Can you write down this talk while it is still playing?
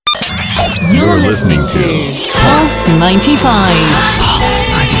You're listening to Pulse 95. Pulse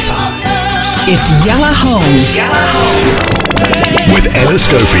 95. It's Yalla Home. With Anna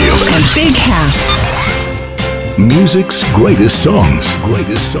Schofield. And Big Cass. Music's greatest songs.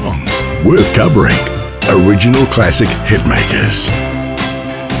 Greatest songs. Worth covering. Original classic hitmakers.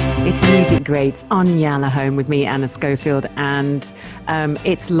 It's Music Greats on Yalla Home with me, Anna Schofield, and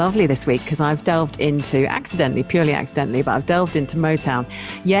it's lovely this week because I've delved into, purely accidentally, but I've delved into Motown.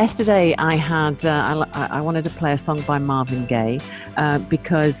 Yesterday I had, I wanted to play a song by Marvin Gaye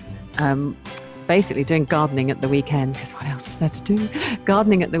because basically doing gardening at the weekend, because what else is there to do?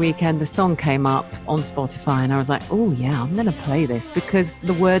 Gardening at the weekend, the song came up on Spotify and I was like, oh yeah, I'm going to play this because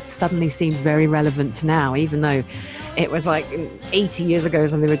the words suddenly seem very relevant to now, even though it was like 80 years ago,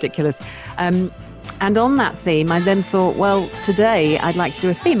 something ridiculous. And on that theme, I then thought, well, today I'd like to do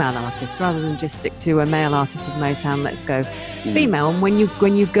a female artist rather than just stick to a male artist of Motown. Let's go female. And when you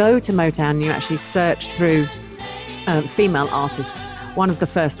go to Motown, you actually search through female artists. One of the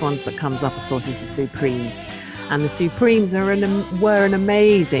first ones that comes up, of course, is the Supremes. And the Supremes were an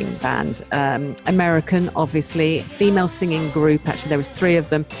amazing band. American, obviously, female singing group. Actually, there was 3 of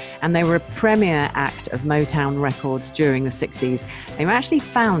them. And they were a premier act of Motown Records during the 60s. They were actually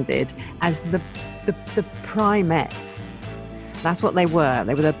founded as the Primettes. That's what they were.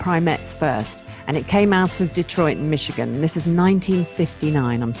 They were the Primettes first. And it came out of Detroit, Michigan. This is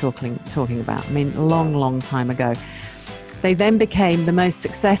 1959 I'm talking about. I mean, long time ago. They then became the most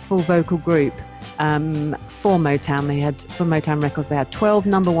successful vocal group for Motown. For Motown Records, they had 12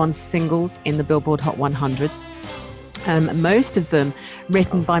 number 1 singles in the Billboard Hot 100. Most of them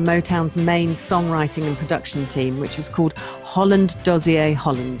written by Motown's main songwriting and production team, which was called Holland Dozier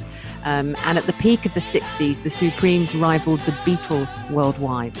Holland. And at the peak of the 60s, the Supremes rivaled the Beatles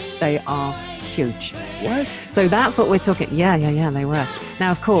worldwide. They are huge. What? So that's what we're talking. Yeah, they were.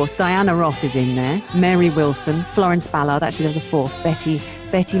 Now, of course, Diana Ross is in there, Mary Wilson, Florence Ballard. Actually, there's a 4th, Betty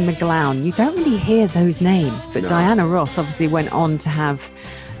McGlown. You don't really hear those names, but no. Diana Ross obviously went on to have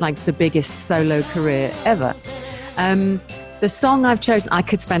like the biggest solo career ever. The song I've chosen, I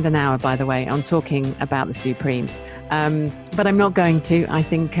could spend an hour, by the way, on talking about the Supremes. But I'm not going to. I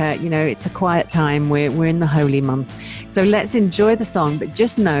think, it's a quiet time. We're in the holy month. So let's enjoy the song, but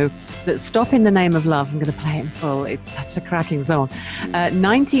just know that Stop in the Name of Love, I'm going to play it in full. It's such a cracking song.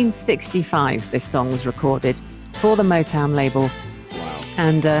 1965, this song was recorded for the Motown label. Wow.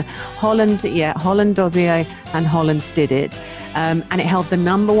 And Holland Dozier and Holland did it. And it held the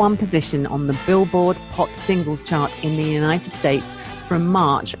number 1 position on the Billboard Hot Singles chart in the United States from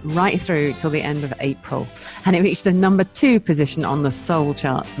March right through till the end of April. And it reached the number 2 position on the soul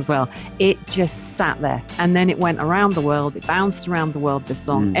charts as well. It just sat there. And then it went around the world. It bounced around the world, this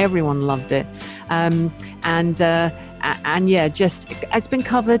song. Everyone loved it. It's been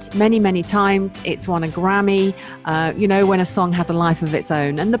covered many times. It's won a Grammy, when a song has a life of its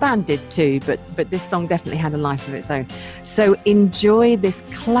own, and the band did too, but this song definitely had a life of its own. So enjoy this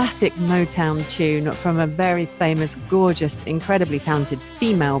classic Motown tune from a very famous, gorgeous, incredibly talented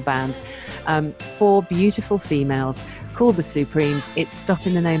female band, 4 beautiful females called the Supremes. It's Stop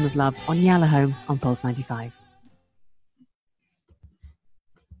in the Name of Love on Yalla Home on Pulse 95.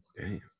 Damn.